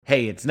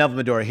Hey, it's Neville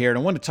Medora here, and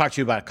I want to talk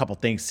to you about a couple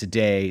things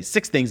today,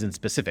 6 things in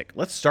specific.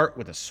 Let's start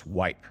with a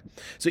swipe.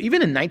 So even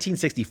in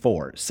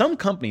 1964, some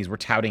companies were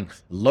touting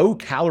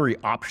low-calorie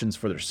options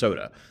for their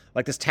soda,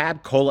 like this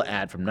Tab Cola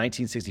ad from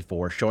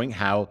 1964 showing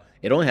how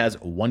it only has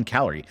 1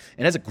 calorie.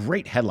 It has a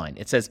great headline.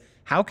 It says,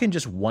 "How can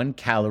just 1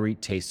 calorie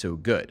taste so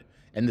good?"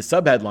 And the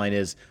subheadline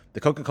is,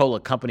 "The Coca-Cola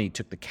company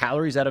took the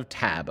calories out of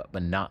Tab,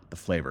 but not the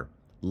flavor."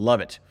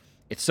 Love it.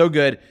 It's so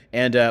good,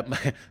 and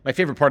my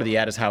favorite part of the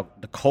ad is how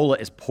the cola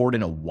is poured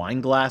in a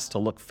wine glass to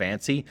look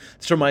fancy.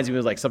 This reminds me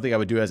of like something I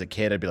would do as a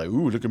kid. I'd be like,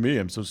 "Ooh, look at me,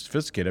 I'm so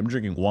sophisticated. I'm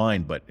drinking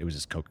wine," but it was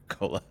just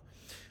Coca-Cola.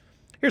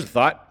 Here's a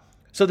thought.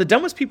 So the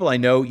dumbest people I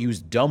know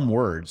use dumb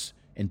words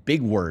and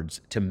big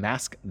words to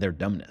mask their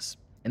dumbness.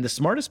 And the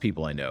smartest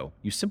people I know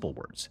use simple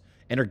words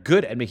and are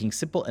good at making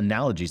simple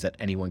analogies that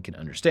anyone can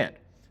understand.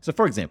 So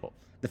for example,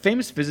 the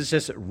famous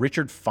physicist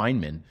Richard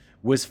Feynman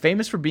was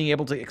famous for being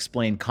able to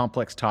explain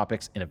complex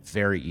topics in a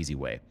very easy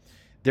way.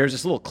 There's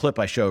this little clip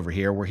I show over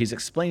here where he's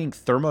explaining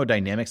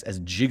thermodynamics as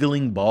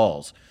jiggling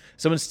balls.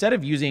 So instead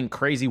of using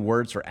crazy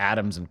words for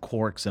atoms and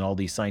quarks and all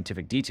these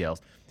scientific details,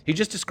 he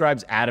just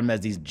describes atom as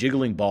these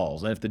jiggling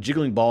balls. And if the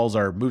jiggling balls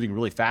are moving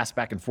really fast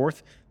back and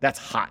forth, that's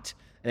hot.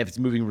 And if it's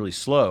moving really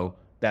slow,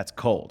 that's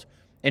cold.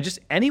 And just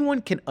anyone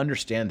can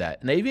understand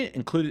that. And they even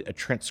included a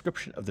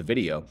transcription of the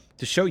video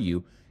to show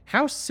you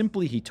how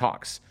simply he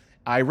talks.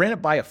 I ran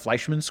it by a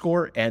Fleischmann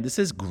score, and this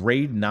is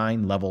grade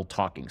 9 level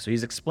talking. So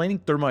he's explaining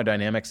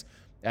thermodynamics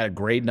at a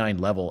grade 9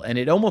 level, and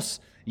it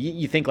almost,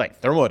 you think like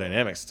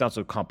thermodynamics sounds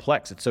so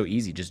complex. It's so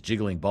easy, just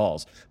jiggling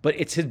balls. But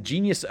it's his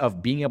genius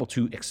of being able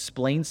to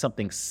explain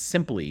something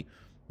simply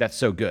that's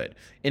so good.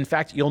 In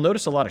fact, you'll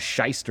notice a lot of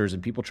shysters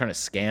and people trying to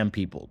scam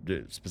people,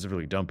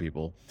 specifically dumb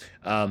people,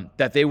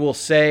 that they will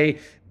say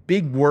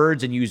big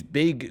words and use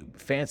big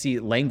fancy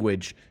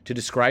language to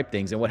describe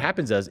things. And what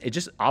happens is it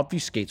just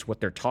obfuscates what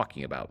they're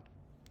talking about.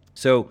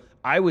 So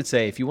I would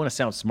say if you want to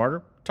sound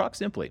smarter, talk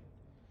simply.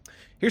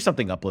 Here's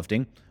something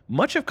uplifting.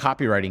 Much of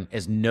copywriting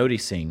is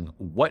noticing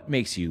what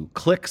makes you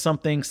click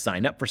something,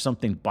 sign up for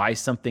something, buy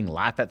something,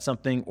 laugh at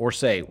something, or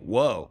say,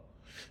 whoa.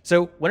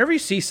 So whenever you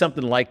see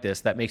something like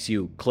this that makes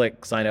you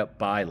click, sign up,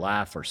 buy,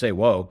 laugh, or say,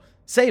 whoa,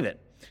 save it.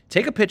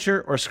 Take a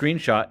picture or a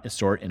screenshot and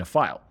store it in a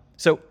file.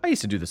 So I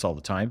used to do this all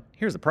the time.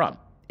 Here's the problem.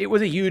 It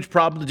was a huge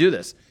problem to do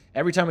this.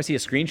 Every time I see a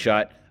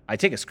screenshot, I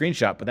take a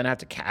screenshot, but then I have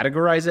to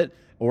categorize it.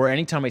 Or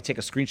anytime I take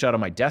a screenshot on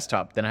my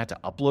desktop, then I have to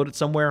upload it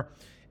somewhere.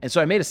 And so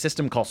I made a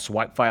system called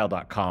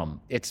swipefile.com.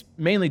 It's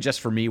mainly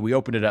just for me. We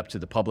opened it up to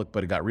the public,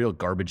 but it got real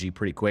garbagey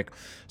pretty quick.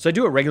 So I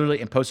do it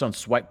regularly and post on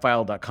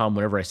swipefile.com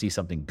whenever I see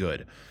something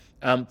good.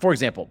 For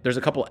example, there's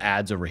a couple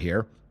ads over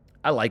here.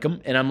 I like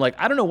them, and I'm like,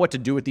 I don't know what to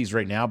do with these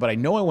right now, but I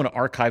know I want to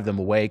archive them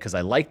away because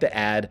I like the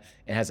ad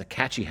and it has a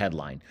catchy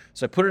headline.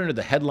 So I put it under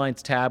the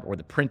Headlines tab or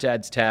the Print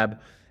Ads tab,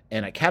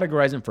 and I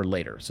categorize them for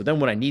later. So then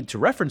when I need to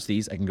reference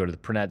these, I can go to the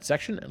Print Ads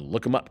section and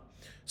look them up.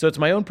 So it's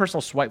my own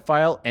personal swipe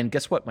file, and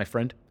guess what, my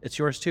friend? It's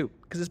yours too,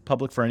 because it's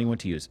public for anyone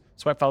to use.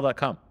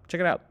 Swipefile.com. Check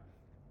it out.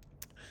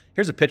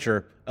 Here's a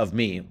picture of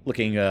me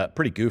looking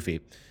pretty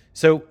goofy.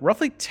 So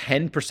roughly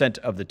 10%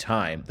 of the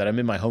time that I'm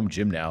in my home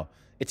gym now,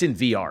 it's in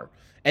VR.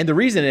 And the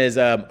reason is,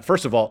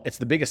 first of all, it's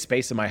the biggest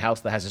space in my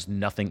house that has just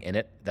nothing in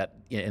it,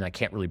 and I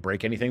can't really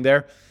break anything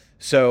there.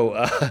 So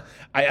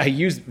I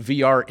use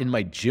VR in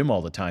my gym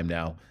all the time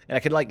now, and I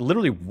could like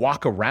literally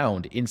walk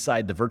around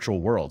inside the virtual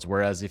worlds.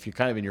 Whereas if you're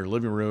kind of in your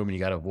living room and you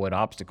got to avoid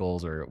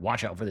obstacles or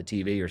watch out for the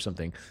TV or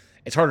something,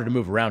 it's harder to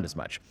move around as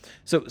much.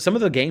 So some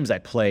of the games I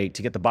play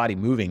to get the body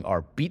moving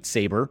are Beat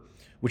Saber,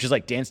 which is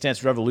like Dance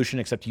Dance Revolution,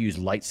 except you use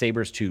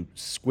lightsabers to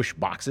squish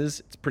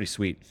boxes. It's pretty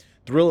sweet.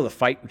 Thrill of the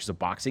Fight, which is a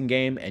boxing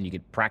game, and you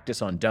can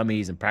practice on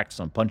dummies and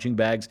practice on punching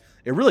bags.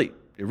 It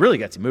really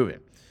gets you moving.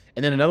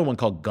 And then another one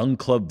called Gun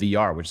Club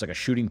VR, which is like a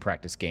shooting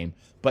practice game,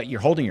 but you're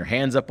holding your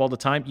hands up all the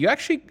time. You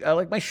actually,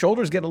 like my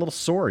shoulders get a little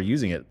sore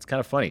using it. It's kind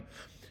of funny.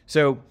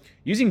 So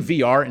using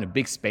VR in a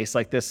big space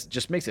like this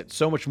just makes it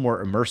so much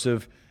more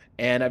immersive.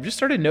 And I've just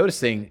started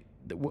noticing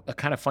a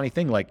kind of funny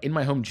thing, like in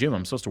my home gym,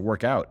 I'm supposed to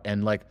work out,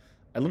 and like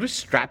I'm literally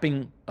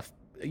strapping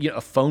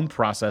a phone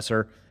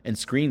processor and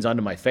screens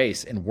onto my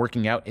face and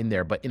working out in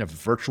there, but in a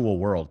virtual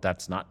world.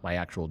 That's not my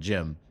actual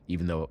gym,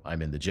 even though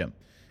I'm in the gym.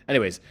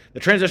 Anyways, the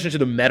transition to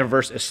the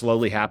metaverse is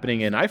slowly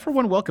happening, and I, for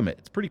one, welcome it.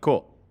 It's pretty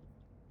cool.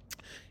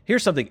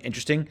 Here's something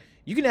interesting.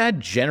 You can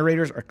add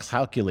generators or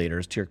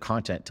calculators to your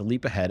content to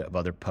leap ahead of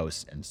other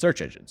posts and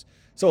search engines.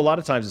 So a lot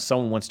of times if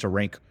someone wants to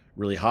rank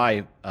really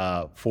high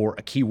for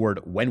a keyword,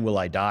 when will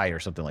I die, or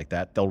something like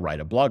that, they'll write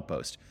a blog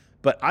post.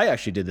 But I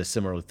actually did this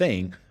similar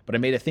thing, but I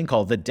made a thing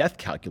called the death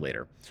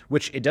calculator,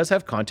 which it does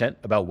have content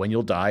about when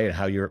you'll die and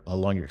how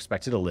long you're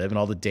expected to live and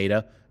all the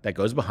data that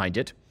goes behind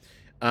it.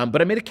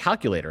 But I made a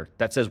calculator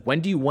that says,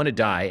 when do you want to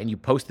die? And you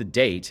post the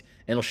date,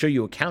 and it'll show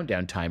you a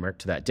countdown timer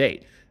to that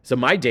date. So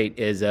my date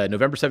is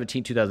November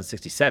 17,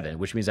 2067,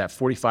 which means I have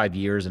 45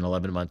 years and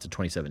 11 months and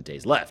 27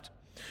 days left.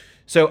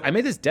 So I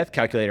made this death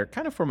calculator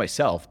kind of for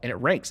myself, and it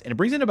ranks, and it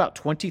brings in about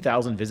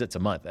 20,000 visits a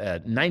month,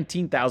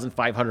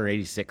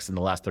 19,586 in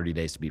the last 30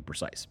 days to be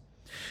precise.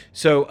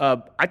 So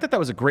I thought that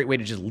was a great way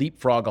to just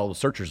leapfrog all the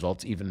search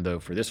results, even though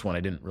for this one I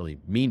didn't really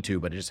mean to,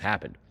 but it just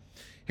happened.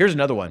 Here's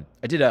another one.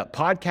 I did a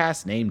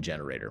podcast name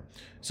generator.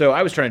 So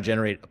I was trying to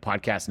generate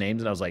podcast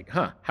names and I was like,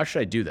 how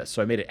should I do this?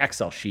 So I made an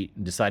Excel sheet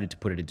and decided to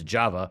put it into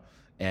Java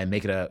and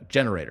make it a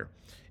generator.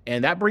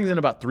 And that brings in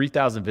about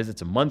 3,000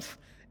 visits a month.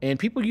 And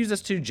people use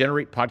this to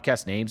generate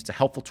podcast names. It's a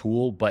helpful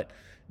tool, but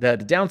the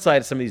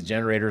downside of some of these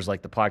generators,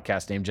 like the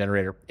podcast name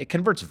generator, it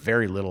converts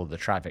very little of the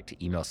traffic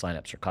to email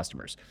signups for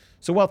customers.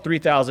 So while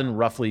 3,000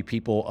 roughly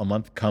people a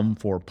month come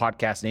for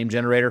podcast name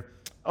generator,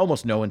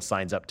 almost no one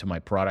signs up to my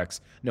products.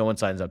 No one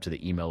signs up to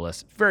the email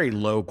list. Very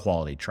low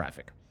quality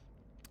traffic.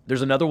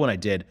 There's another one I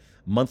did,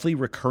 monthly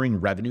recurring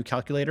revenue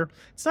calculator.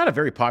 It's not a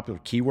very popular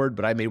keyword,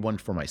 but I made one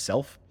for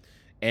myself.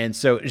 And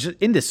so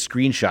in this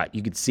screenshot,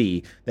 you could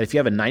see that if you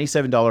have a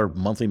 $97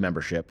 monthly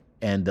membership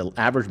and the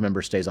average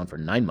member stays on for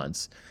 9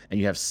 months and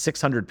you have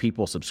 600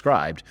 people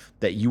subscribed,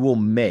 that you will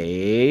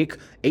make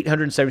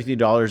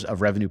 $873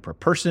 of revenue per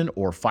person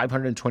or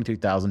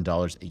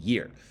 $523,000 a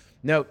year.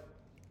 Now,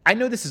 I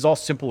know this is all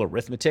simple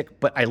arithmetic,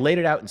 but I laid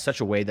it out in such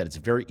a way that it's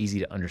very easy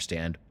to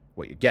understand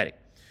what you're getting.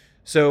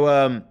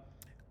 So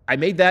I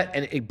made that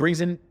and it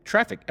brings in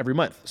traffic every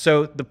month.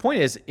 So the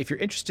point is, if you're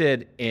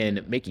interested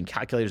in making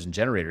calculators and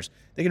generators,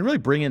 they can really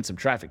bring in some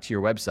traffic to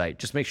your website.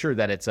 Just make sure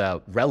that it's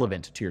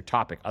relevant to your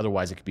topic.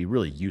 Otherwise, it could be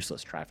really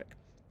useless traffic.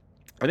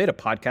 I made a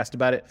podcast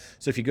about it.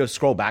 So if you go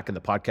scroll back in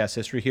the podcast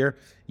history here,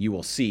 you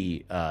will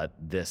see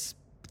this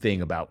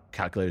thing about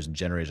calculators and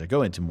generators. I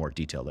go into more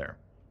detail there.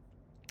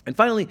 And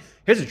finally,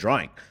 here's a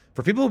drawing.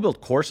 For people who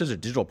build courses or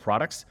digital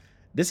products,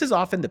 this is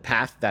often the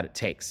path that it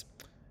takes.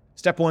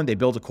 Step 1, they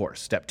build a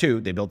course. Step 2,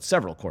 they build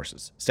several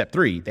courses. Step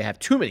 3, they have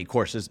too many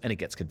courses and it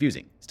gets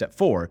confusing. Step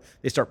 4,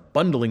 they start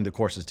bundling the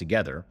courses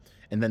together.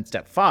 And then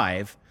step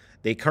 5,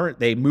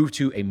 they move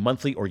to a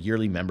monthly or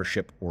yearly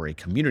membership or a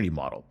community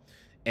model.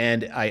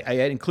 And I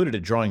included a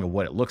drawing of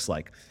what it looks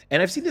like.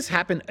 And I've seen this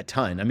happen a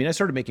ton. I mean, I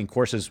started making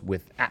courses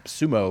with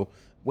AppSumo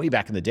way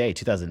back in the day,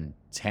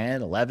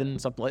 2010, 11,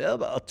 something like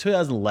that,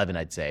 2011,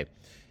 I'd say.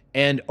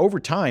 And over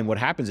time, what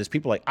happens is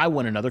people are like, I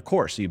want another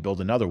course. So you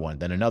build another one,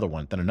 then another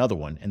one, then another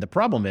one. And the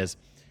problem is,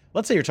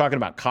 let's say you're talking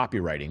about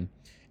copywriting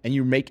and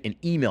you make an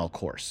email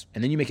course,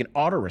 and then you make an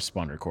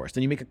autoresponder course,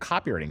 then you make a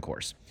copywriting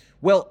course.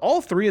 Well,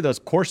 all three of those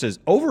courses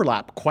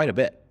overlap quite a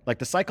bit. Like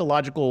the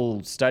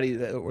psychological study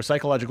or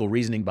psychological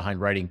reasoning behind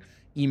writing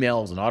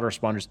emails and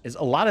autoresponders is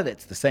a lot of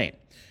it's the same.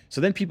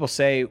 So then people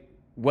say,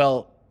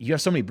 well, you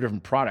have so many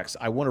different products.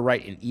 I want to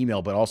write an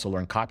email, but also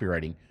learn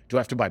copywriting. Do I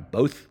have to buy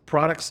both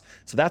products?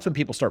 So that's when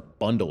people start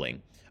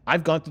bundling.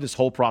 I've gone through this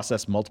whole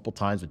process multiple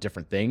times with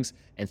different things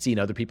and seen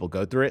other people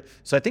go through it.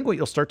 So I think what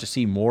you'll start to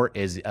see more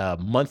is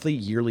monthly,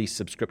 yearly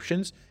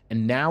subscriptions.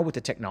 And now with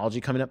the technology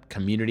coming up,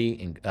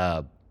 community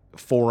and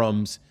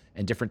forums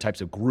and different types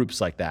of groups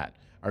like that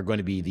are going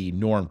to be the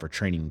norm for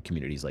training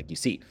communities like you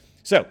see.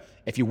 So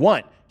if you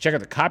want, check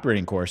out the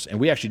copywriting course, and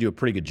we actually do a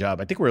pretty good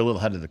job. I think we're a little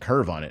ahead of the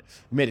curve on it.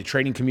 We made a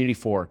training community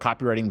for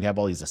copywriting. We have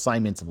all these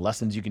assignments and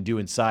lessons you can do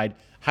inside.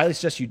 Highly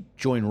suggest you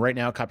join right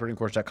now,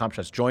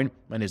 copywritingcourse.com/join.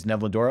 My name is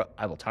Neville Dora.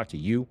 I will talk to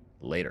you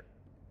later.